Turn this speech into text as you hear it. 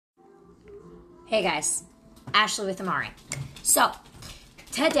Hey guys, Ashley with Amare. So,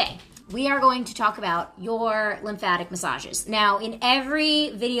 today we are going to talk about your lymphatic massages. Now, in every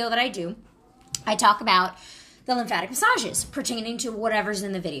video that I do, I talk about the lymphatic massages pertaining to whatever's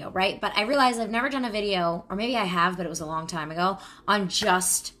in the video, right? But I realize I've never done a video, or maybe I have, but it was a long time ago, on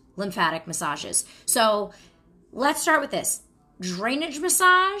just lymphatic massages. So, let's start with this. Drainage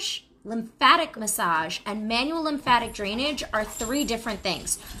massage, lymphatic massage, and manual lymphatic drainage are three different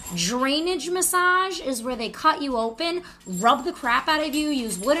things. Drainage massage is where they cut you open, rub the crap out of you,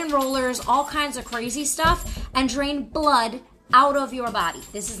 use wooden rollers, all kinds of crazy stuff, and drain blood out of your body.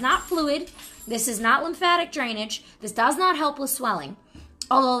 This is not fluid. This is not lymphatic drainage. This does not help with swelling,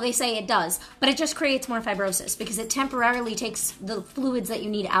 although they say it does, but it just creates more fibrosis because it temporarily takes the fluids that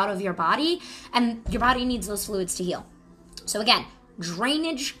you need out of your body, and your body needs those fluids to heal. So again,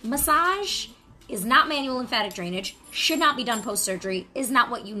 drainage massage is not manual lymphatic drainage, should not be done post-surgery, is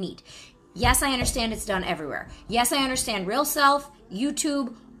not what you need. Yes, I understand it's done everywhere. Yes, I understand Real Self,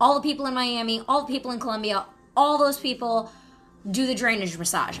 YouTube, all the people in Miami, all the people in Colombia, all those people do the drainage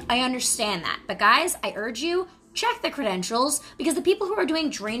massage. I understand that. But guys, I urge you, check the credentials, because the people who are doing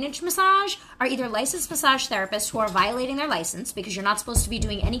drainage massage are either licensed massage therapists who are violating their license because you're not supposed to be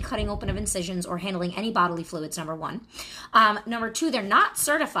doing any cutting open of incisions or handling any bodily fluids, number one. Number two, they're not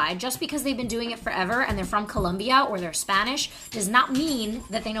certified. Just because they've been doing it forever and they're from Colombia or they're Spanish does not mean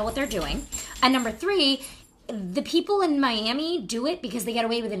that they know what they're doing. And number three, the people in Miami do it because they get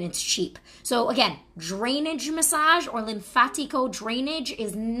away with it and it's cheap. So again, drainage massage or lymphatico drainage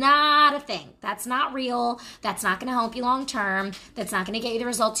is not a thing. That's not real. That's not going to help you long term. That's not going to get you the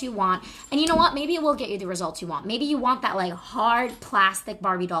results you want. And you know what? Maybe it will get you the results you want. Maybe you want that like hard plastic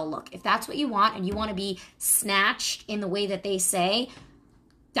Barbie doll look. If that's what you want and you want to be snatched in the way that they say,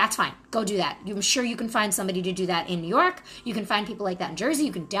 that's fine. Go do that. I'm sure you can find somebody to do that in New York. You can find people like that in Jersey.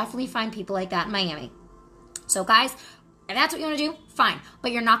 You can definitely find people like that in Miami. So guys, if that's what you want to do, fine.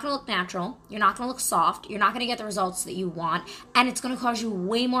 But you're not going to look natural. You're not going to look soft. You're not going to get the results that you want. And it's going to cause you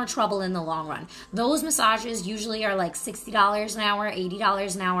way more trouble in the long run. Those massages usually are like $60 an hour,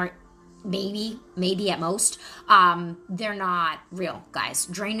 $80 an hour, maybe at most. They're not real, guys.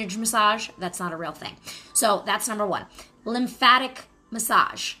 Drainage massage, that's not a real thing. So that's number one. Lymphatic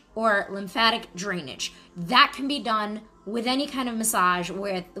massage or lymphatic drainage. That can be done with any kind of massage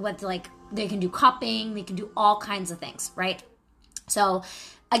with like, they can do cupping, they can do all kinds of things, right? So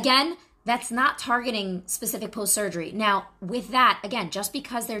again, that's not targeting specific post-surgery. Now, with that, again, just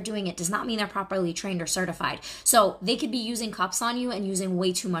because they're doing it does not mean they're properly trained or certified. So they could be using cups on you and using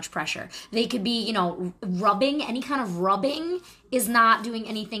way too much pressure. They could be, rubbing. Any kind of rubbing is not doing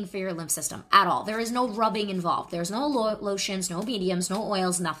anything for your lymph system at all. There is no rubbing involved. There's no lotions, no mediums, no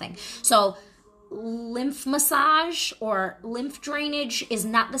oils, nothing. So lymph massage or lymph drainage is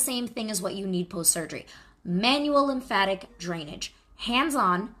not the same thing as what you need post-surgery. Manual lymphatic drainage.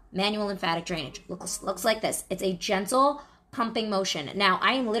 Hands-on manual lymphatic drainage. Looks like this. It's a gentle pumping motion. Now,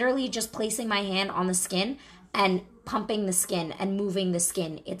 I am literally just placing my hand on the skin and pumping the skin and moving the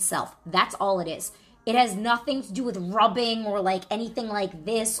skin itself. That's all it is. It has nothing to do with rubbing or like anything like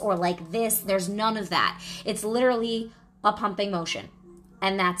this or like this. There's none of that. It's literally a pumping motion.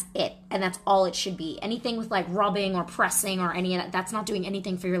 And that's it. And that's all it should be. Anything with like rubbing or pressing or any of that, that's not doing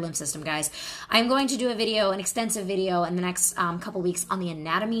anything for your lymph system, guys. I'm going to do a video, an extensive video in the next couple weeks on the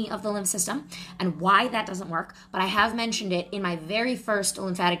anatomy of the lymph system and why that doesn't work. But I have mentioned it in my very first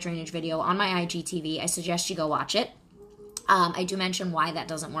lymphatic drainage video on my IGTV. I suggest you go watch it. I do mention why that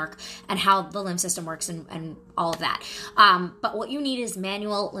doesn't work and how the lymph system works and all of that. But what you need is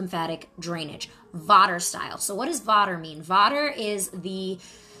manual lymphatic drainage, Vater style. So what does Vater mean? Vater is the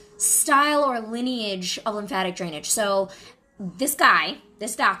style or lineage of lymphatic drainage. So this guy,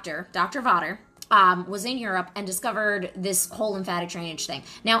 this doctor, Dr. Vater, was in Europe and discovered this whole lymphatic drainage thing.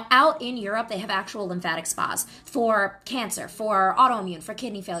 Now, out in Europe, they have actual lymphatic spas for cancer, for autoimmune, for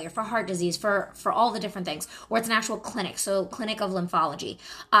kidney failure, for heart disease, for all the different things, or it's an actual clinic, so clinic of lymphology,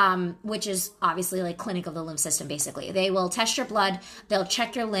 which is obviously like clinic of the lymph system, basically. They will test your blood, they'll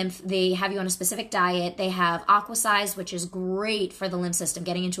check your lymph, they have you on a specific diet, they have aquasize, which is great for the lymph system,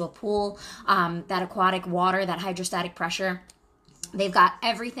 getting into a pool, that aquatic water, that hydrostatic pressure. They've got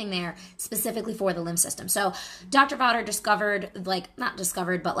everything there specifically for the lymph system. So Dr. Vater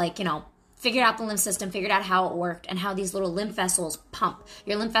figured out the lymph system, figured out how it worked and how these little lymph vessels pump.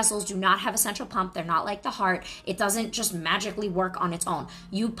 Your lymph vessels do not have a central pump. They're not like the heart. It doesn't just magically work on its own.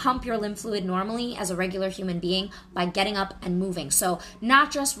 You pump your lymph fluid normally as a regular human being by getting up and moving. So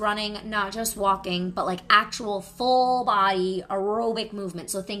not just running, not just walking, but like actual full body aerobic movement.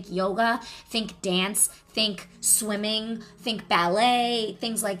 So think yoga, think dance, Think swimming, think ballet,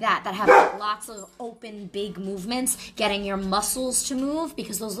 things like that have like lots of open, big movements, getting your muscles to move,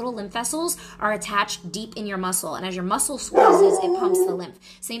 because those little lymph vessels are attached deep in your muscle. And as your muscle squeezes, it pumps the lymph.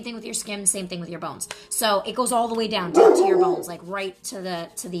 Same thing with your skin, same thing with your bones. So it goes all the way down deep to your bones, like right to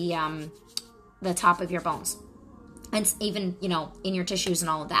the top of your bones. And even, you know, in your tissues and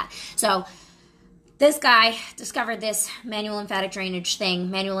all of that. So this guy discovered this manual lymphatic drainage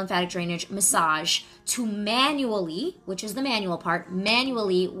thing, manual lymphatic drainage massage, to manually, which is the manual part,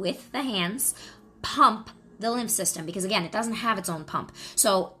 manually with the hands, pump the lymph system. Because again, it doesn't have its own pump.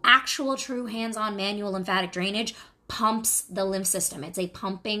 So actual true hands-on manual lymphatic drainage pumps the lymph system. It's a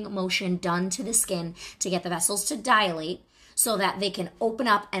pumping motion done to the skin to get the vessels to dilate so that they can open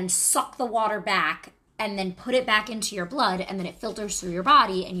up and suck the water back and then put it back into your blood, and then it filters through your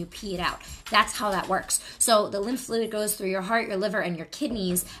body and you pee it out. That's how that works. So the lymph fluid goes through your heart, your liver, and your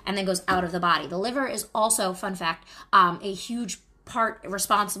kidneys, and then goes out of the body. The liver is also, fun fact, a huge part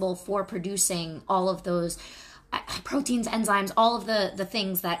responsible for producing all of those proteins, enzymes, all of the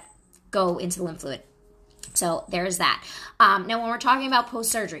things that go into the lymph fluid. So there's that. Now, when we're talking about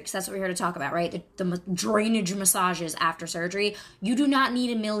post-surgery, because that's what we're here to talk about, right? The drainage massages after surgery, you do not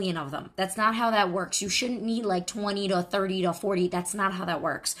need a million of them. That's not how that works. You shouldn't need like 20 to 30 to 40. That's not how that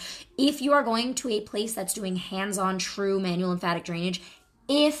works. If you are going to a place that's doing hands-on true manual lymphatic drainage,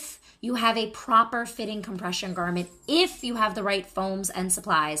 if you have a proper fitting compression garment, if you have the right foams and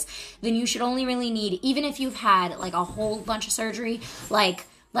supplies, then you should only really need, even if you've had like a whole bunch of surgery, like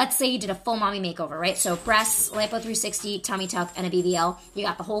let's say you did a full mommy makeover, right? So breasts, Lipo360, tummy tuck, and a BBL. You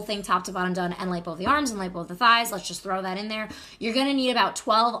got the whole thing top to bottom done, and lipo of the arms and lipo of the thighs. Let's just throw that in there. You're going to need about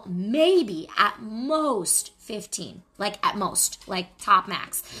 12, maybe at most 15. Like at most, like top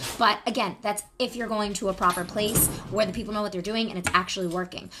max. But again, that's if you're going to a proper place where the people know what they're doing and it's actually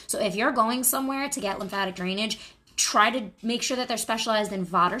working. So if you're going somewhere to get lymphatic drainage, try to make sure that they're specialized in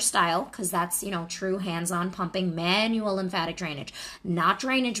Vater style, because that's, you know, true hands-on pumping manual lymphatic drainage, not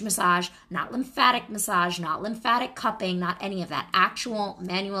drainage massage, not lymphatic massage, not lymphatic cupping, not any of that. Actual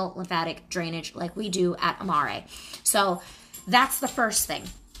manual lymphatic drainage like we do at Amare. So that's the first thing.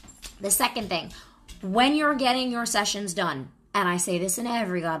 The second thing, when you're getting your sessions done, and I say this in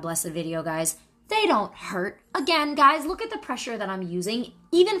every God blessed video, guys, they don't hurt. Again, guys, look at the pressure that I'm using.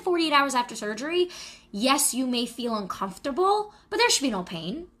 Even 48 hours after surgery, yes, you may feel uncomfortable, but there should be no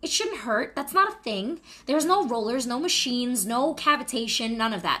pain. It shouldn't hurt. That's not a thing. There's no rollers, no machines, no cavitation,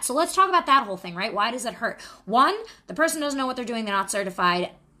 none of that. So let's talk about that whole thing, right? Why does it hurt? One, the person doesn't know what they're doing. They're not certified,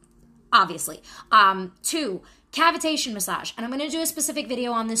 obviously. Two, cavitation massage. And I'm going to do a specific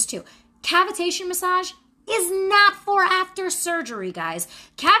video on this too. Cavitation massage is not for after surgery, guys.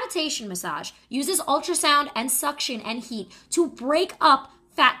 Cavitation massage uses ultrasound and suction and heat to break up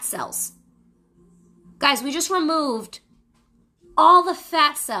fat cells. Guys, we just removed all the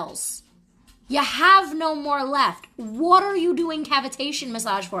fat cells. You have no more left. What are you doing cavitation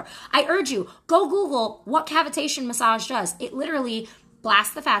massage for? I urge you, go Google what cavitation massage does. It literally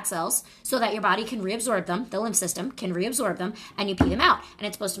blasts the fat cells so that your body can reabsorb them, the lymph system can reabsorb them, and you pee them out. And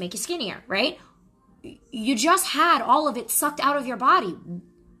it's supposed to make you skinnier, right? You just had all of it sucked out of your body.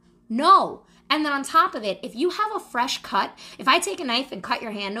 No. And then on top of it, if you have a fresh cut, if I take a knife and cut your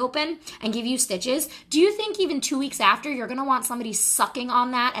hand open and give you stitches, do you think even 2 weeks after you're going to want somebody sucking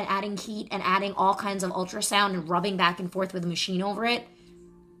on that and adding heat and adding all kinds of ultrasound and rubbing back and forth with a machine over it?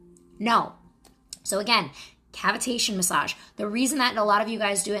 No. So again, cavitation massage. The reason that a lot of you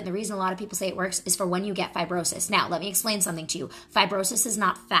guys do it and the reason a lot of people say it works is for when you get fibrosis. Now, let me explain something to you. Fibrosis is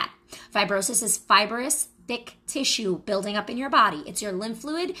not fat. Fibrosis is fibrous, thick tissue building up in your body. It's your lymph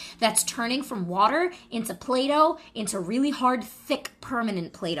fluid that's turning from water into Play-Doh, into really hard, thick,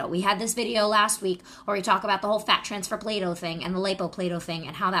 permanent Play-Doh. We had this video last week where we talk about the whole fat transfer Play-Doh thing and the lipo Play-Doh thing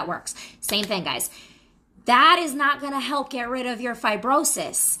and how that works. Same thing, guys. That is not going to help get rid of your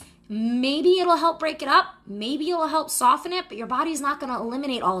fibrosis. Maybe it'll help break it up. Maybe it'll help soften it, but your body's not going to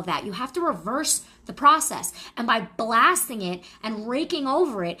eliminate all of that. You have to reverse the process. And by blasting it and raking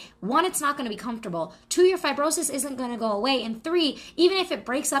over it, one, it's not going to be comfortable. Two, your fibrosis isn't going to go away. And three, even if it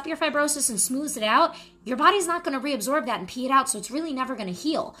breaks up your fibrosis and smooths it out, your body's not going to reabsorb that and pee it out, so it's really never going to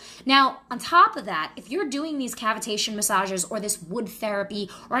heal. Now, on top of that, if you're doing these cavitation massages or this wood therapy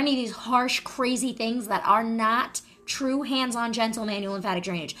or any of these harsh, crazy things that are not true hands-on gentle manual lymphatic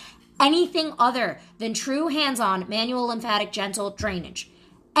drainage, anything other than true hands-on manual lymphatic gentle drainage,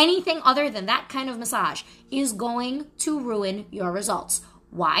 anything other than that kind of massage is going to ruin your results.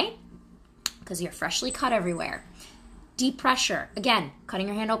 Why? Because you're freshly cut everywhere. Deep pressure, again, cutting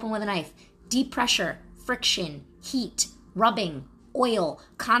your hand open with a knife. Deep pressure, friction, heat, rubbing, oil,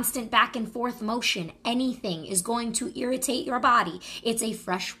 constant back and forth motion, anything is going to irritate your body. It's a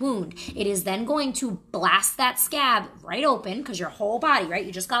fresh wound. It is then going to blast that scab right open because your whole body, right?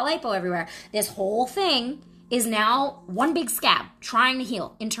 You just got lipo everywhere. This whole thing is now one big scab trying to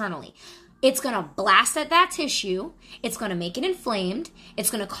heal internally. It's going to blast at that tissue. It's going to make it inflamed.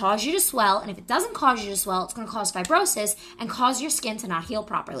 It's going to cause you to swell. And if it doesn't cause you to swell, it's going to cause fibrosis and cause your skin to not heal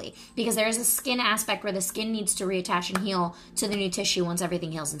properly. Because there is a skin aspect where the skin needs to reattach and heal to the new tissue once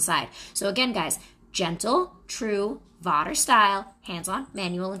everything heals inside. So again, guys, gentle, true, Vater style, hands-on,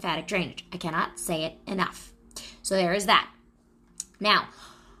 manual lymphatic drainage. I cannot say it enough. So there is that. Now,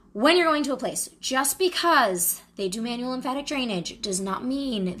 when you're going to a place, just because they do manual lymphatic drainage does not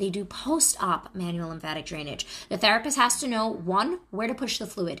mean they do post-op manual lymphatic drainage. The therapist has to know, one, where to push the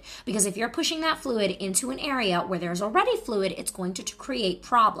fluid. Because if you're pushing that fluid into an area where there's already fluid, it's going to create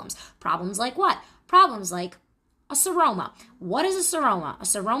problems. Problems like what? Problems like a seroma. What is a seroma? A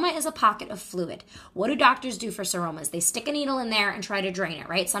seroma is a pocket of fluid. What do doctors do for seromas? They stick a needle in there and try to drain it,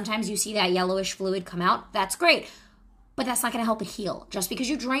 right? Sometimes you see that yellowish fluid come out. That's great. But that's not going to help it heal. Just because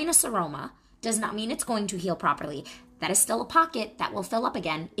you drain a seroma does not mean it's going to heal properly. That is still a pocket that will fill up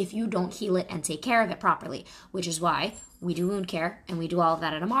again if you don't heal it and take care of it properly, which is why we do wound care and we do all of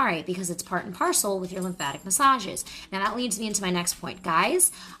that at Amare, because it's part and parcel with your lymphatic massages. Now that leads me into my next point.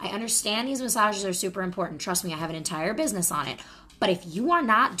 Guys, I understand these massages are super important. Trust me, I have an entire business on it. But if you are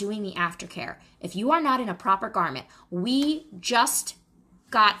not doing the aftercare, if you are not in a proper garment, we just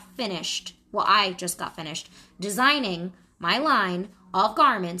got finished, well, I just got finished designing my line of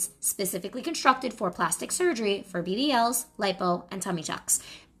garments specifically constructed for plastic surgery for BBLs, lipo, and tummy tucks.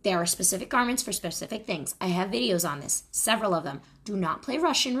 There are specific garments for specific things. I have videos on this, several of them. Do not play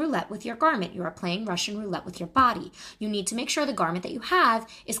Russian roulette with your garment. You are playing Russian roulette with your body. You need to make sure the garment that you have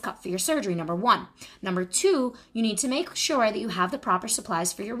is cut for your surgery, number one. Number two, you need to make sure that you have the proper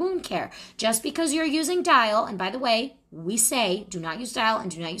supplies for your wound care. Just because you're using Dial, and by the way, we say do not use Dial and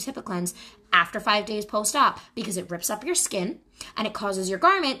do not use HipaCleanse after 5 days post-op because it rips up your skin and it causes your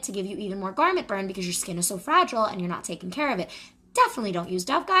garment to give you even more garment burn because your skin is so fragile and you're not taking care of it. Definitely don't use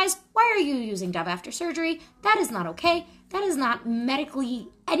Dove, guys. Why are you using Dove after surgery? That is not okay. That is not medically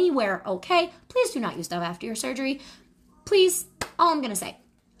anywhere okay. Please do not use Dove after your surgery. Please, all I'm going to say.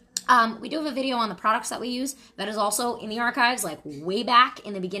 We do have a video on the products that we use that is also in the archives, like way back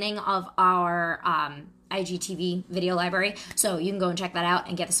in the beginning of our IGTV video library. So you can go and check that out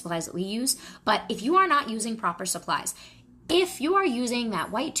and get the supplies that we use. But if you are not using proper supplies, if you are using that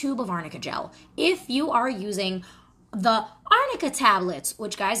white tube of arnica gel, if you are using the arnica tablets,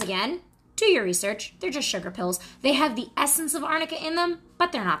 which guys, again, do your research. They're just sugar pills. They have the essence of arnica in them,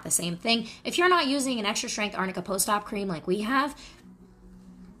 but they're not the same thing. If you're not using an extra strength arnica post-op cream like we have,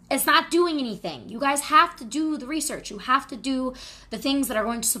 it's not doing anything. You guys have to do the research. You have to do the things that are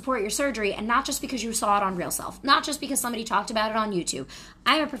going to support your surgery, and not just because you saw it on Real Self, not just because somebody talked about it on YouTube.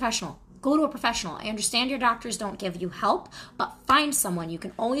 I'm a professional. Go to a professional. I understand your doctors don't give you help, but find someone. You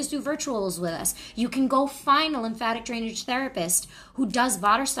can always do virtuals with us. You can go find a lymphatic drainage therapist who does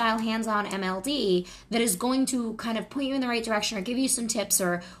Vater style hands-on MLD that is going to kind of point you in the right direction or give you some tips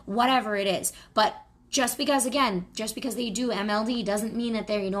or whatever it is. But just because they do MLD doesn't mean that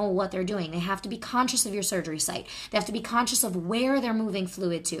they know what they're doing. They have to be conscious of your surgery site. They have to be conscious of where they're moving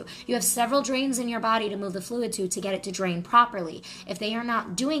fluid to. You have several drains in your body to move the fluid to get it to drain properly. If they are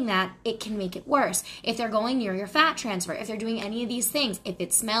not doing that, it can make it worse. If they're going near your fat transfer, if they're doing any of these things, if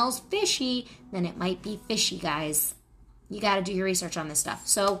it smells fishy, then it might be fishy, guys. You got to do your research on this stuff.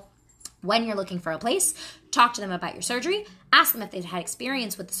 So when you're looking for a place, talk to them about your surgery. Ask them if they've had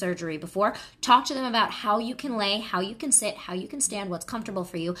experience with the surgery before. Talk to them about how you can lay, how you can sit, how you can stand, what's comfortable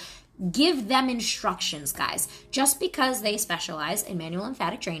for you. Give them instructions, guys. Just because they specialize in manual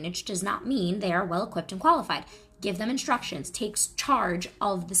lymphatic drainage does not mean they are well equipped and qualified. Give them instructions. Take charge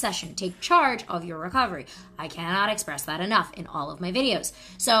of the session. Take charge of your recovery. I cannot express that enough in all of my videos.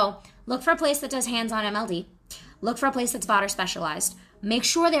 So look for a place that does hands-on MLD. Look for a place that's Vater specialized. Make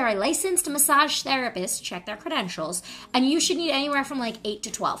sure they're a licensed massage therapist, check their credentials, and you should need anywhere from like 8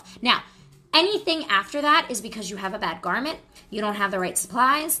 to 12. Now, anything after that is because you have a bad garment, you don't have the right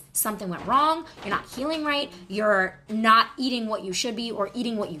supplies, something went wrong, you're not healing right, you're not eating what you should be or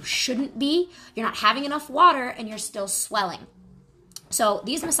eating what you shouldn't be, you're not having enough water, and you're still swelling. So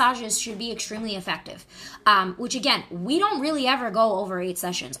these massages should be extremely effective, which again, we don't really ever go over 8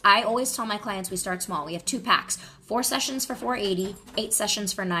 sessions. I always tell my clients we start small. We have 2 packs, 4 sessions for $480, 8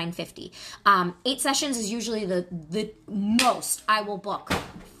 sessions for $950. 8 sessions is usually the most I will book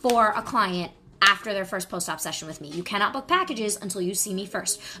for a client after their first post-op session with me. You cannot book packages until you see me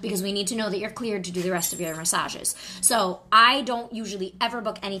first, because we need to know that you're cleared to do the rest of your massages. So I don't usually ever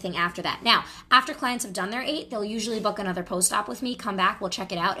book anything after that. Now, after clients have done their 8, they'll usually book another post-op with me, come back, we'll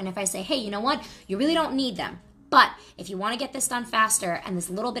check it out, and if I say, hey, you know what, you really don't need them, but if you want to get this done faster and this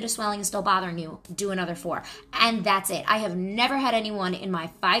little bit of swelling is still bothering you, do another 4. And that's it. I have never had anyone in my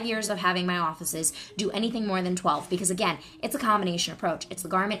 5 years of having my offices do anything more than 12, because again, it's a combination approach. It's the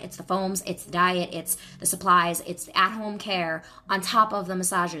garment, it's the foams, it's the diet, it's the supplies, it's the at-home care on top of the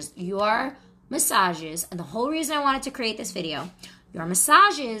massages. Your massages, and the whole reason I wanted to create this video, your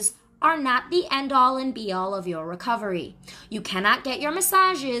massages are not the end-all and be-all of your recovery. You cannot get your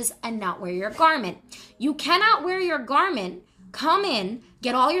massages and not wear your garment. You cannot wear your garment, come in,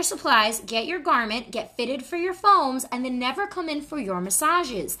 get all your supplies, get your garment, get fitted for your foams, and then never come in for your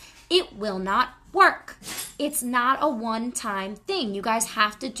massages. It will not work. It's not a one-time thing. You guys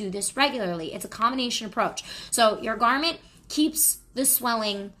have to do this regularly. It's a combination approach. So your garment keeps the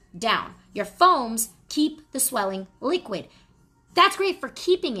swelling down. Your foams keep the swelling liquid. That's great for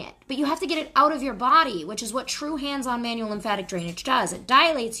keeping it, but you have to get it out of your body, which is what true hands-on manual lymphatic drainage does. It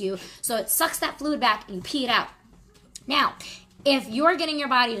dilates you, so it sucks that fluid back and you pee it out. Now, if you're getting your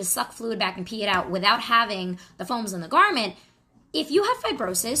body to suck fluid back and pee it out without having the foams in the garment, if you have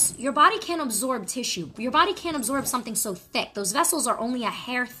fibrosis, your body can't absorb tissue. Your body can't absorb something so thick. Those vessels are only a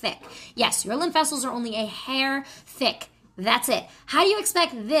hair thick. Yes, your lymph vessels are only a hair thick. That's it. How do you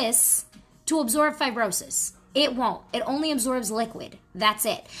expect this to absorb fibrosis? It won't. It only absorbs liquid. That's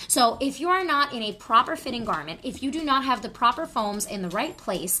it. So if you are not in a proper fitting garment, if you do not have the proper foams in the right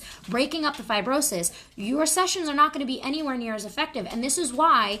place, breaking up the fibrosis, your sessions are not going to be anywhere near as effective. And this is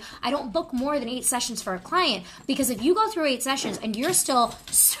why I don't book more than 8 sessions for a client, because if you go through 8 sessions and you're still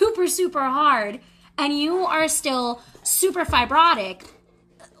super, super hard and you are still super fibrotic,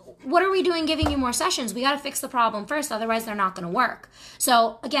 what are we doing giving you more sessions? We got to fix the problem first, otherwise they're not going to work.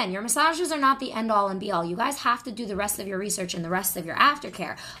 So again, your massages are not the end all and be all. You guys have to do the rest of your research and the rest of your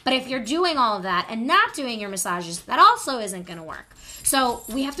aftercare. But if you're doing all of that and not doing your massages, that also isn't going to work. So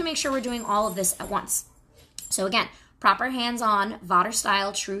we have to make sure we're doing all of this at once. So again, proper hands-on, Vater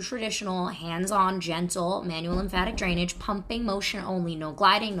style, true traditional, hands-on, gentle, manual lymphatic drainage, pumping motion only. No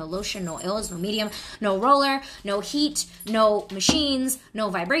gliding, no lotion, no oils, no medium, no roller, no heat, no machines, no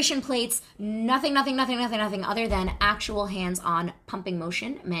vibration plates, nothing other than actual hands-on pumping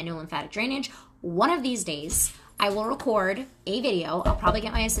motion, manual lymphatic drainage. One of these days, I will record a video, I'll probably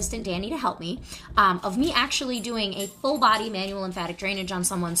get my assistant Danny to help me, of me actually doing a full body manual lymphatic drainage on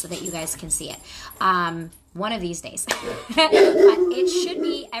someone so that you guys can see it. One of these days. But it should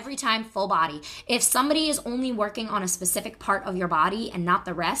be every time full body. If somebody is only working on a specific part of your body and not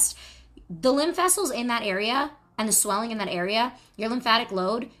the rest, the lymph vessels in that area and the swelling in that area, your lymphatic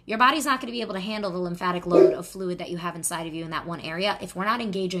load, your body's not going to be able to handle the lymphatic load of fluid that you have inside of you in that one area if we're not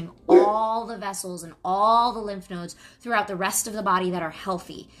engaging all the vessels and all the lymph nodes throughout the rest of the body that are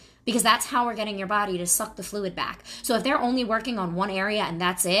healthy. Because that's how we're getting your body to suck the fluid back. So if they're only working on one area and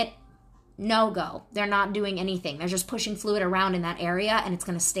that's it, no go. They're not doing anything. They're just pushing fluid around in that area and it's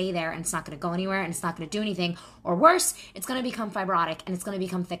going to stay there and it's not going to go anywhere and it's not going to do anything. Or worse, it's going to become fibrotic and it's going to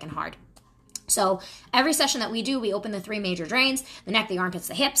become thick and hard. So every session that we do, we open the 3 major drains, the neck, the armpits,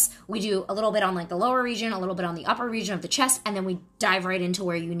 the hips. We do a little bit on like the lower region, a little bit on the upper region of the chest, and then we dive right into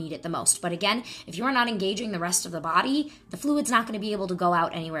where you need it the most. But again, if you are not engaging the rest of the body, the fluid's not going to be able to go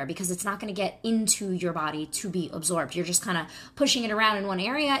out anywhere because it's not going to get into your body to be absorbed. You're just kind of pushing it around in one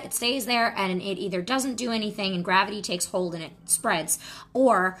area, it stays there, and it either doesn't do anything and gravity takes hold and it spreads,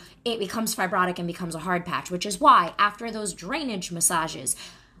 or it becomes fibrotic and becomes a hard patch, which is why after those drainage massages,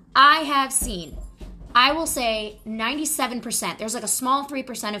 I have seen, I will say 97%, there's like a small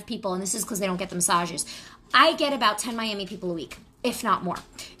 3% of people, and this is because they don't get the massages. I get about 10 Miami people a week, if not more.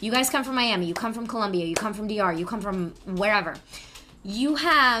 You guys come from Miami, you come from Colombia, you come from DR, you come from wherever. You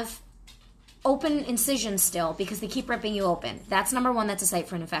have open incisions still because they keep ripping you open. That's number 1, that's a site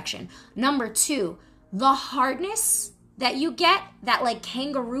for an infection. Number 2, the hardness that you get, that like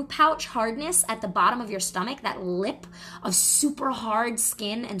kangaroo pouch hardness at the bottom of your stomach, that lip of super hard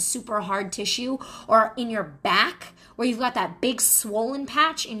skin and super hard tissue, or in your back where you've got that big swollen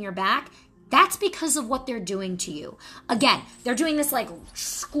patch in your back, that's because of what they're doing to you. Again, they're doing this like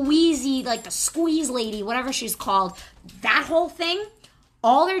squeezy, like the squeeze lady, whatever she's called, that whole thing.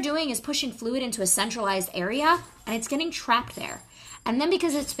 All they're doing is pushing fluid into a centralized area and it's getting trapped there. And then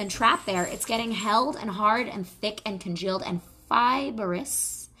because it's been trapped there, it's getting held and hard and thick and congealed and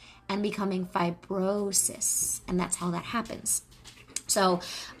fibrous and becoming fibrosis. And that's how that happens. So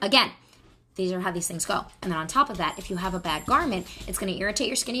again, These are how these things go. And then on top of that, if you have a bad garment, it's going to irritate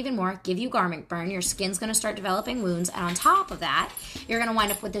your skin even more, give you garment burn. Your skin's going to start developing wounds. And on top of that, you're going to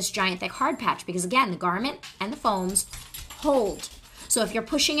wind up with this giant thick hard patch because, again, the garment and the foams hold. So if you're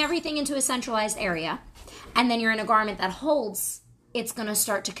pushing everything into a centralized area and then you're in a garment that holds, it's going to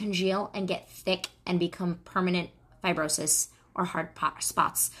start to congeal and get thick and become permanent fibrosis or hard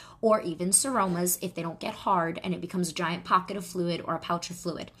spots, or even seromas if they don't get hard and it becomes a giant pocket of fluid or a pouch of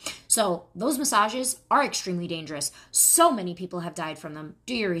fluid. So those massages are extremely dangerous. So many people have died from them.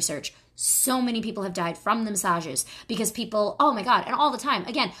 Do your research. So many people have died from the massages because people, oh my God, and all the time.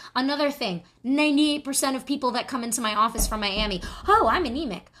 Again, another thing, 98% of people that come into my office from Miami, oh, I'm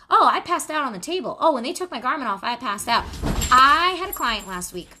anemic. Oh, I passed out on the table. Oh, when they took my garment off, I passed out. I had a client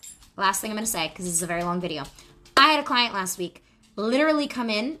last week. Last thing I'm going to say, because this is a very long video. I had a client last week literally come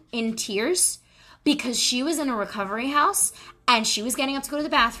in tears because she was in a recovery house and she was getting up to go to the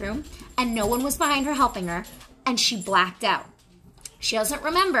bathroom and no one was behind her helping her and she blacked out. She doesn't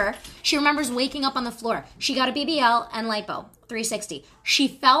remember. She remembers waking up on the floor. She got a BBL and Lipo360. She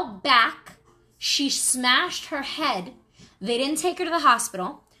fell back. She smashed her head. They didn't take her to the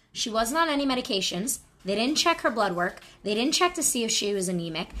hospital. She wasn't on any medications. They didn't check her blood work. They didn't check to see if she was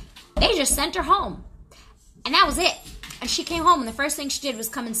anemic. They just sent her home. And that was it. And she came home and the first thing she did was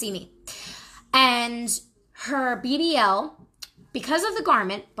come and see me. And her BBL, because of the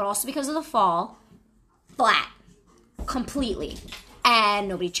garment, but also because of the fall, flat. Completely. And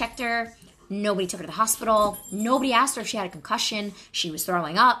nobody checked her. Nobody took her to the hospital. Nobody asked her if she had a concussion. She was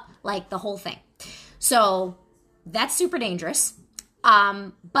throwing up. Like the whole thing. So that's super dangerous.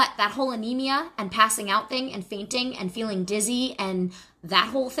 But that whole anemia and passing out thing and fainting and feeling dizzy and that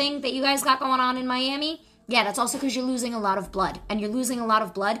whole thing that you guys got going on in Miami, yeah, that's also because you're losing a lot of blood. And you're losing a lot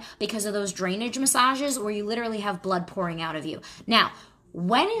of blood because of those drainage massages where you literally have blood pouring out of you. Now,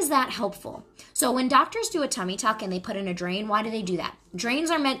 when is that helpful? So when doctors do a tummy tuck and they put in a drain, why do they do that?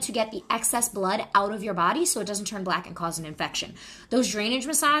 Drains are meant to get the excess blood out of your body so it doesn't turn black and cause an infection. Those drainage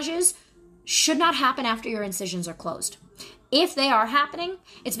massages should not happen after your incisions are closed. If they are happening,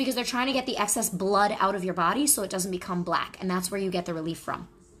 it's because they're trying to get the excess blood out of your body so it doesn't become black, and that's where you get the relief from.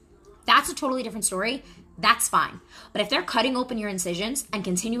 That's a totally different story. That's fine. But if they're cutting open your incisions and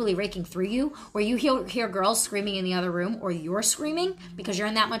continually raking through you, or you hear girls screaming in the other room, or you're screaming because you're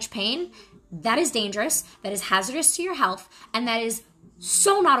in that much pain, that is dangerous, that is hazardous to your health, and that is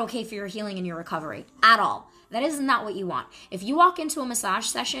so not okay for your healing and your recovery at all. That is not what you want. If you walk into a massage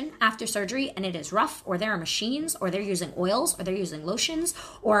session after surgery and it is rough, or there are machines, or they're using oils, or they're using lotions,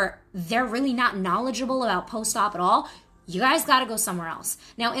 or they're really not knowledgeable about post-op at all, you guys got to go somewhere else.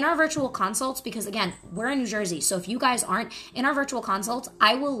 Now, in our virtual consults, because again, we're in New Jersey, so if you guys aren't, in our virtual consults,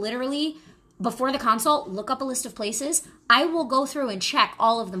 I will literally, before the consult, look up a list of places. I will go through and check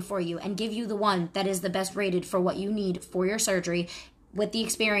all of them for you and give you the one that is the best rated for what you need for your surgery, with the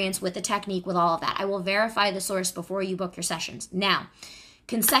experience, with the technique, with all of that. I will verify the source before you book your sessions. Now,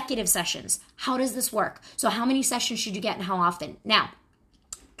 consecutive sessions. How does this work? So how many sessions should you get and how often? Now,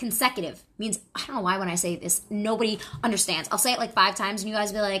 consecutive means, I don't know why when I say this, nobody understands. I'll say it like 5 times and you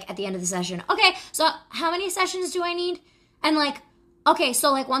guys will be like at the end of the session, okay, so how many sessions do I need? And like, okay,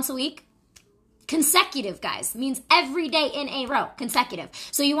 so like once a week? Consecutive, guys, means every day in a row, consecutive.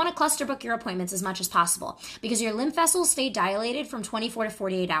 So you want to cluster book your appointments as much as possible because your lymph vessels stay dilated from 24 to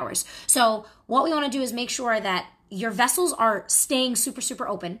 48 hours. So what we want to do is make sure that your vessels are staying super, super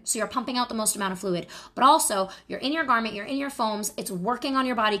open. So you're pumping out the most amount of fluid, but also you're in your garment, you're in your foams. It's working on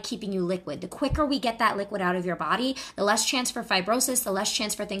your body, keeping you liquid. The quicker we get that liquid out of your body, the less chance for fibrosis, the less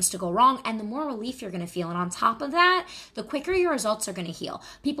chance for things to go wrong, and the more relief you're going to feel. And on top of that, the quicker your results are going to heal.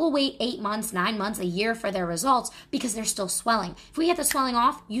 People wait 8 months, 9 months, a year for their results because they're still swelling. If we get the swelling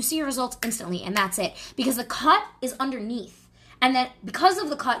off, you see your results instantly, and that's it. Because the cut is underneath. And then because of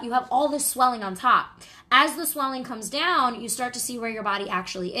the cut, you have all this swelling on top. As the swelling comes down, you start to see where your body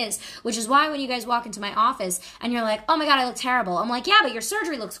actually is, which is why when you guys walk into my office and you're like, oh my God, I look terrible. I'm like, yeah, but your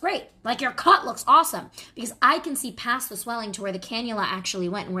surgery looks great. Like your cut looks awesome because I can see past the swelling to where the cannula actually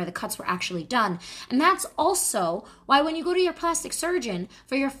went and where the cuts were actually done. And that's also why when you go to your plastic surgeon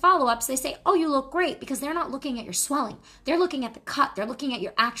for your follow-ups, they say, oh, you look great, because they're not looking at your swelling. They're looking at the cut. They're looking at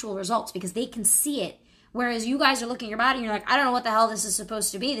your actual results because they can see it. Whereas you guys are looking at your body and you're like, I don't know what the hell this is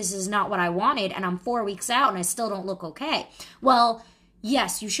supposed to be. This is not what I wanted. And I'm 4 weeks out and I still don't look okay. Well,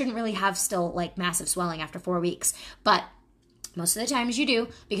 yes, you shouldn't really have still like massive swelling after 4 weeks. But most of the times you do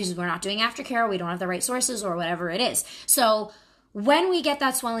because we're not doing aftercare. We don't have the right sources or whatever it is. So when we get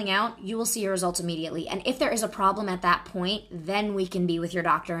that swelling out, you will see your results immediately. And if there is a problem at that point, then we can be with your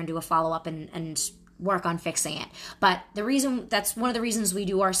doctor and do a follow-up and work on fixing it. But that's one of the reasons we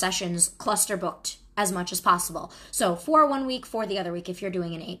do our sessions cluster booked as much as possible. So 4 1 week, 4 the other week if you're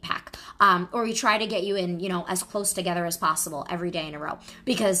doing an 8-pack. Or we try to get you in, as close together as possible every day in a row,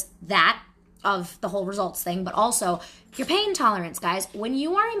 because that of the whole results thing, but also your pain tolerance, guys. When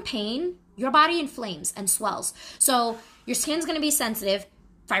you are in pain, your body inflames and swells. So your skin's going to be sensitive.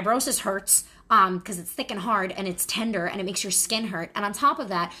 Fibrosis hurts because it's thick and hard and it's tender and it makes your skin hurt. And on top of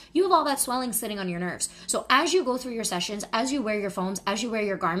that, you have all that swelling sitting on your nerves. So as you go through your sessions, as you wear your foams, as you wear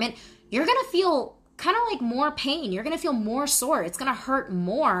your garment, you're going to feel kind of like more pain. You're going to feel more sore. It's going to hurt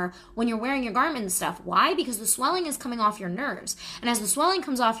more when you're wearing your garment and stuff. Why? Because the swelling is coming off your nerves. And as the swelling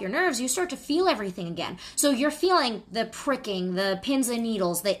comes off your nerves, you start to feel everything again. So you're feeling the pricking, the pins and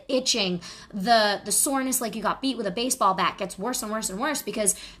needles, the itching, the soreness like you got beat with a baseball bat gets worse and worse and worse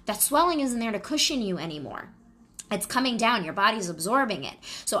because that swelling isn't there to cushion you anymore. It's coming down. Your body's absorbing it.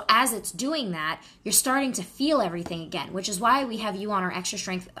 So as it's doing that, you're starting to feel everything again, which is why we have you on our extra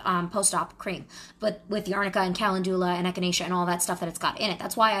strength post-op cream, but with the arnica and calendula and echinacea and all that stuff that it's got in it.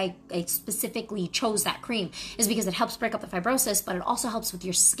 That's why I specifically chose that cream, is because it helps break up the fibrosis, but it also helps with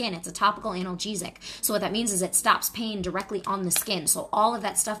your skin. It's a topical analgesic. So what that means is it stops pain directly on the skin. So all of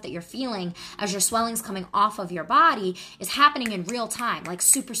that stuff that you're feeling as your swelling's coming off of your body is happening in real time, like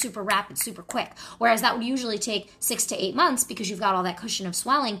super, super rapid, super quick. Whereas that would usually take 6 to 8 months because you've got all that cushion of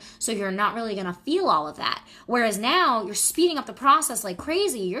swelling, so you're not really going to feel all of that. Whereas now you're speeding up the process like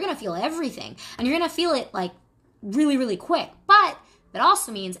crazy. You're going to feel everything, and you're going to feel it like really, really quick. But that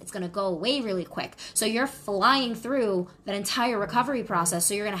also means it's going to go away really quick. So you're flying through that entire recovery process.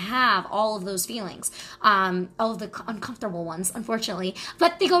 So you're going to have all of those feelings, all of the uncomfortable ones, unfortunately,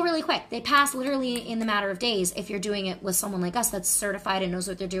 but they go really quick. They pass literally in the matter of days if you're doing it with someone like us that's certified and knows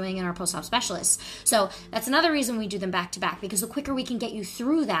what they're doing and our post-op specialists. So that's another reason we do them back to back, because the quicker we can get you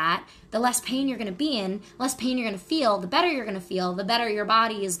through that, the less pain you're going to be in, less pain you're going to feel, the better you're going to feel, the better your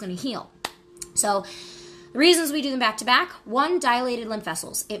body is going to heal. So the reasons we do them back to back: 1, dilated lymph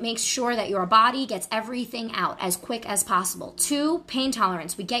vessels. It makes sure that your body gets everything out as quick as possible. 2, pain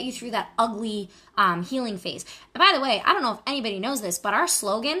tolerance. We get you through that ugly healing phase. And by the way, I don't know if anybody knows this, but our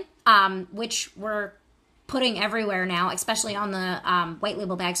slogan, which we're putting everywhere now, especially on the white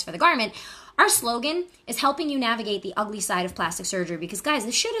label bags for the garment, our slogan is helping you navigate the ugly side of plastic surgery. Because guys,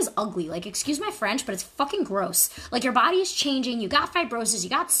 this shit is ugly. Like, excuse my French, but it's fucking gross. Like, your body is changing. You got fibrosis. You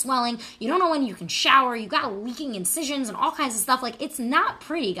got swelling. You don't know when you can shower. You got leaking incisions and all kinds of stuff. Like, it's not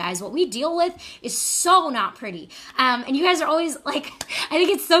pretty, guys. What we deal with is so not pretty. And you guys are always like, I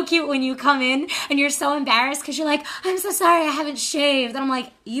think it's so cute when you come in and you're so embarrassed because you're like, I'm so sorry, I haven't shaved. And I'm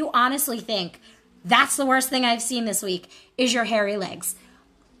like, you honestly think that's the worst thing I've seen this week is your hairy legs?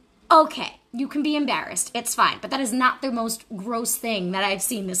 Okay, you can be embarrassed. It's fine. But that is not the most gross thing that I've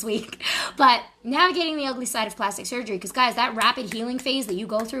seen this week. But navigating the ugly side of plastic surgery, because guys, that rapid healing phase that you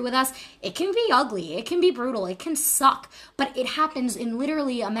go through with us, it can be ugly. It can be brutal. It can suck. But it happens in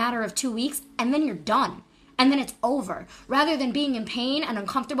literally a matter of 2 weeks, and then you're done. And then it's over. Rather than being in pain and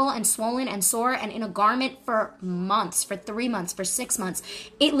uncomfortable and swollen and sore and in a garment for months, for 3 months, for 6 months,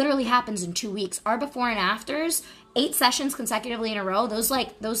 it literally happens in 2 weeks. Our before and afters, 8 sessions consecutively in a row,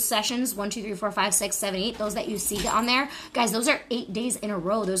 those sessions, 1, 2, 3, 4, 5, 6, 7, 8, those that you see on there, guys, those are 8 days in a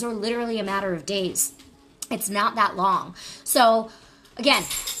row. Those are literally a matter of days. It's not that long. So again,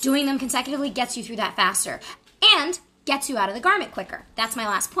 doing them consecutively gets you through that faster and gets you out of the garment quicker. That's my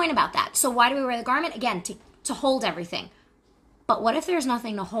last point about that. So why do we wear the garment? Again, to hold everything. But what if there's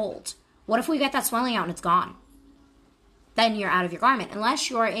nothing to hold? What if we get that swelling out and it's gone? Then you're out of your garment. Unless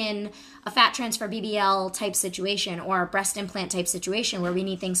you're in a fat transfer BBL type situation or a breast implant type situation where we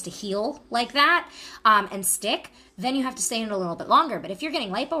need things to heal like that and stick, then you have to stay in it a little bit longer. But if you're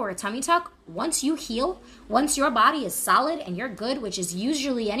getting lipo or a tummy tuck, once you heal, once your body is solid and you're good, which is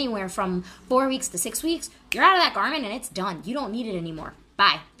usually anywhere from 4 weeks to 6 weeks, you're out of that garment and it's done. You don't need it anymore.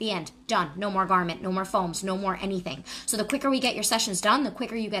 Bye. The end. Done. No more garment. No more foams. No more anything. So the quicker we get your sessions done, the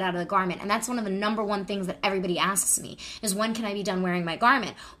quicker you get out of the garment. And that's one of the number one things that everybody asks me is, when can I be done wearing my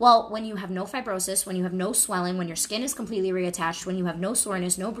garment? Well, when you have no fibrosis, when you have no swelling, when your skin is completely reattached, when you have no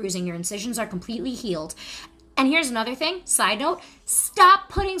soreness, no bruising, your incisions are completely healed. And here's another thing, side note, stop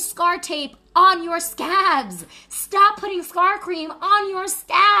putting scar tape on your scabs. Stop putting scar cream on your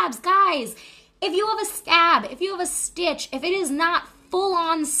scabs. Guys, if you have a scab, if you have a stitch, if it is not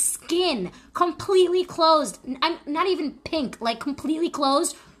full-on skin, completely closed, I'm not even pink, like completely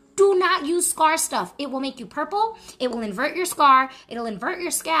closed, do not use scar stuff. It will make you purple, it will invert your scar, it'll invert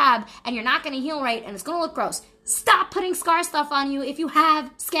your scab, and you're not going to heal right, and it's going to look gross. Stop putting scar stuff on you if you have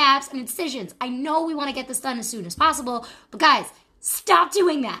scabs and incisions. I know we want to get this done as soon as possible, but guys, stop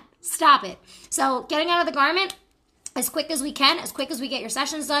doing that. Stop it. So getting out of the garment as quick as we can, as quick as we get your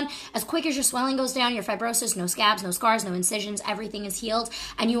sessions done, as quick as your swelling goes down, your fibrosis, no scabs, no scars, no incisions, everything is healed,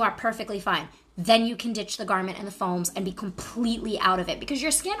 and you are perfectly fine. Then you can ditch the garment and the foams and be completely out of it, because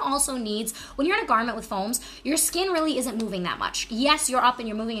your skin also needs, when you're in a garment with foams, your skin really isn't moving that much. Yes, you're up and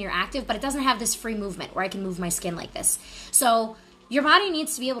you're moving and you're active, but it doesn't have this free movement where I can move my skin like this. So your body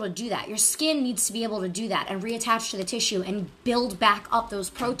needs to be able to do that. Your skin needs to be able to do that and reattach to the tissue and build back up those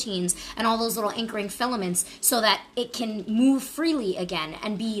proteins and all those little anchoring filaments so that it can move freely again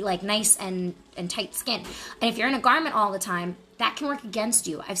and be like nice and tight skin. And if you're in a garment all the time, that can work against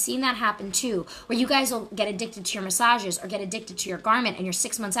you. I've seen that happen too, where you guys will get addicted to your massages or get addicted to your garment and you're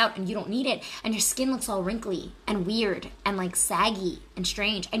 6 months out and you don't need it and your skin looks all wrinkly and weird and like saggy and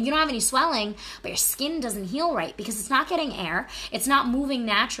strange and you don't have any swelling, but your skin doesn't heal right because it's not getting air, it's not moving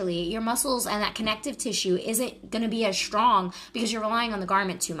naturally, your muscles and that connective tissue isn't going to be as strong because you're relying on the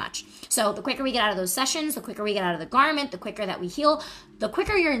garment too much. So the quicker we get out of those sessions, the quicker we get out of the garment, the quicker that we heal, the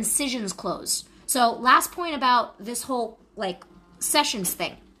quicker your incisions close. So last point about this whole like sessions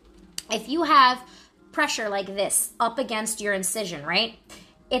thing. If you have pressure like this up against your incision, right?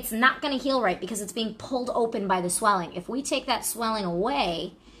 It's not going to heal right because it's being pulled open by the swelling. If we take that swelling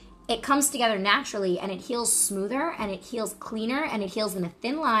away, it comes together naturally and it heals smoother and it heals cleaner and it heals in a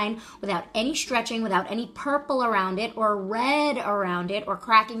thin line without any stretching, without any purple around it or red around it or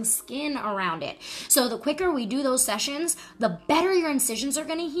cracking skin around it. So the quicker we do those sessions, the better your incisions are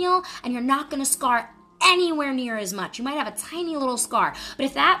going to heal and you're not going to scar anywhere near as much. You might have a tiny little scar, but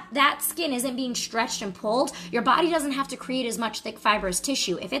if that skin isn't being stretched and pulled, your body doesn't have to create as much thick fibrous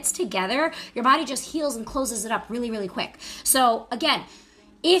tissue. If it's together, your body just heals and closes it up really, really quick. So again,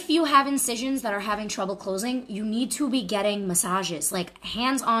 if you have incisions that are having trouble closing, you need to be getting massages, like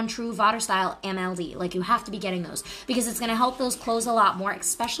hands-on true Vater style MLD. Like you have to be getting those because it's going to help those close a lot more,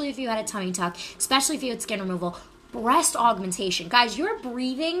 especially if you had a tummy tuck, especially if you had skin removal. Breast augmentation. Guys, you're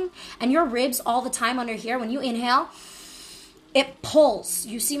breathing and your ribs all the time under here. When you inhale, it pulls.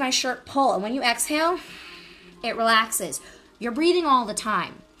 You see my shirt pull. And when you exhale, it relaxes. You're breathing all the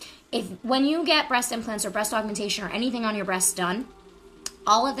time. When you get breast implants or breast augmentation or anything on your breasts done,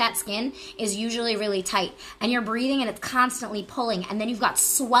 all of that skin is usually really tight and you're breathing and it's constantly pulling, and then you've got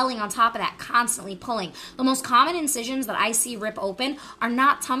swelling on top of that constantly pulling. The most common incisions that I see rip open are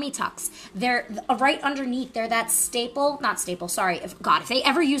not tummy tucks. They're right underneath. They're that if they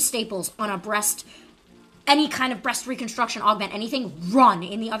ever use staples on a breast, any kind of breast reconstruction, augment, anything, run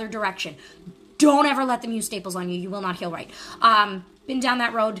in the other direction. Don't ever let them use staples on you. You will not heal right. Been down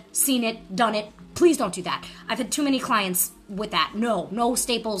that road, seen it, done it. Please don't do that. I've had too many clients with that. No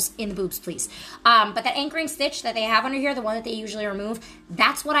staples in the boobs, please. But that anchoring stitch that they have under here, the one that they usually remove,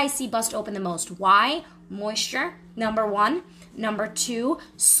 that's what I see bust open the most. Why? Moisture, number one. Number two,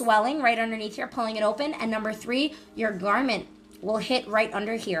 swelling right underneath here, pulling it open. And number three, your garment will hit right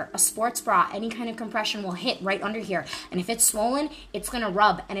under here. A sports bra, any kind of compression will hit right under here. And if it's swollen, it's going to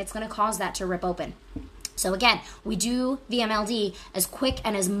rub and it's going to cause that to rip open. So again, we do the MLD as quick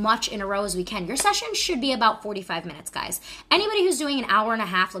and as much in a row as we can. Your session should be about 45 minutes, guys. Anybody who's doing an hour and a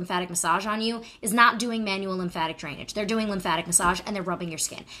half lymphatic massage on you is not doing manual lymphatic drainage. They're doing lymphatic massage and they're rubbing your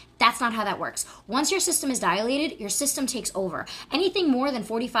skin. That's not how that works. Once your system is dilated, your system takes over. Anything more than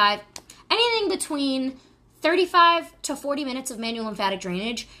 45, anything between 35 to 40 minutes of manual lymphatic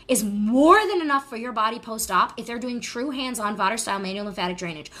drainage is more than enough for your body post-op if they're doing true hands-on Vater-style manual lymphatic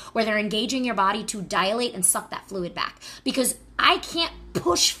drainage, where they're engaging your body to dilate and suck that fluid back. Because I can't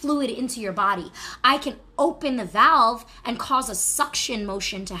push fluid into your body. I can open the valve and cause a suction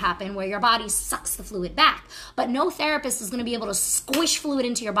motion to happen where your body sucks the fluid back. But no therapist is going to be able to squish fluid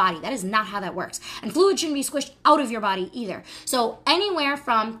into your body. That is not how that works. And fluid shouldn't be squished out of your body either. So anywhere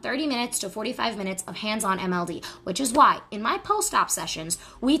from 30 minutes to 45 minutes of hands-on MLD, which is why in my post-op sessions,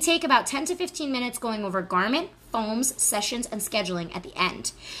 we take about 10 to 15 minutes going over garment, foams, sessions, and scheduling at the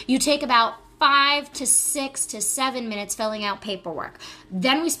end. You take about 5 to 6 to 7 minutes filling out paperwork.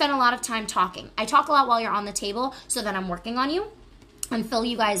 Then we spend a lot of time talking. I talk a lot while you're on the table so that I'm working on you and fill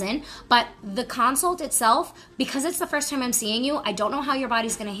you guys in. But the consult itself, because it's the first time I'm seeing you, I don't know how your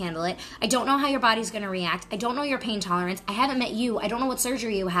body's going to handle it. I don't know how your body's going to react. I don't know your pain tolerance. I haven't met you. I don't know what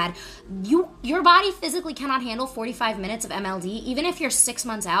surgery you had. Your body physically cannot handle 45 minutes of MLD. Even if you're 6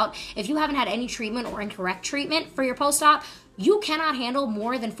 months out, if you haven't had any treatment or incorrect treatment for your post-op, you cannot handle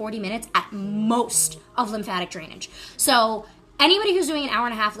more than 40 minutes at most of lymphatic drainage. So anybody who's doing an hour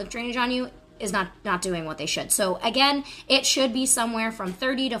and a half lymph drainage on you is not doing what they should. So again, it should be somewhere from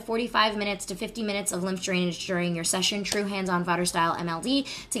 30 to 45 minutes to 50 minutes of lymph drainage during your session, true hands-on Vater style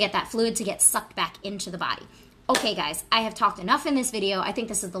MLD, to get that fluid to get sucked back into the body. Okay, guys, I have talked enough in this video. I think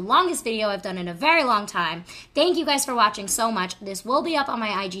this is the longest video I've done in a very long time. Thank you guys for watching so much. This will be up on my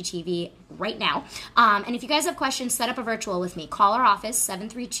IGTV right now. And if you guys have questions, set up a virtual with me. Call our office,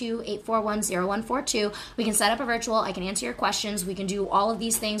 732-841-0142. We can set up a virtual. I can answer your questions. We can do all of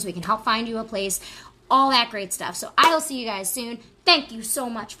these things. We can help find you a place. All that great stuff. So I will see you guys soon. Thank you so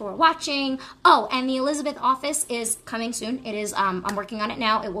much for watching. Oh, and the Elizabeth office is coming soon. It is, I'm working on it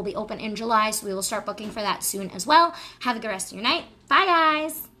now. It will be open in July, so we will start booking for that soon as well. Have a good rest of your night. Bye, guys.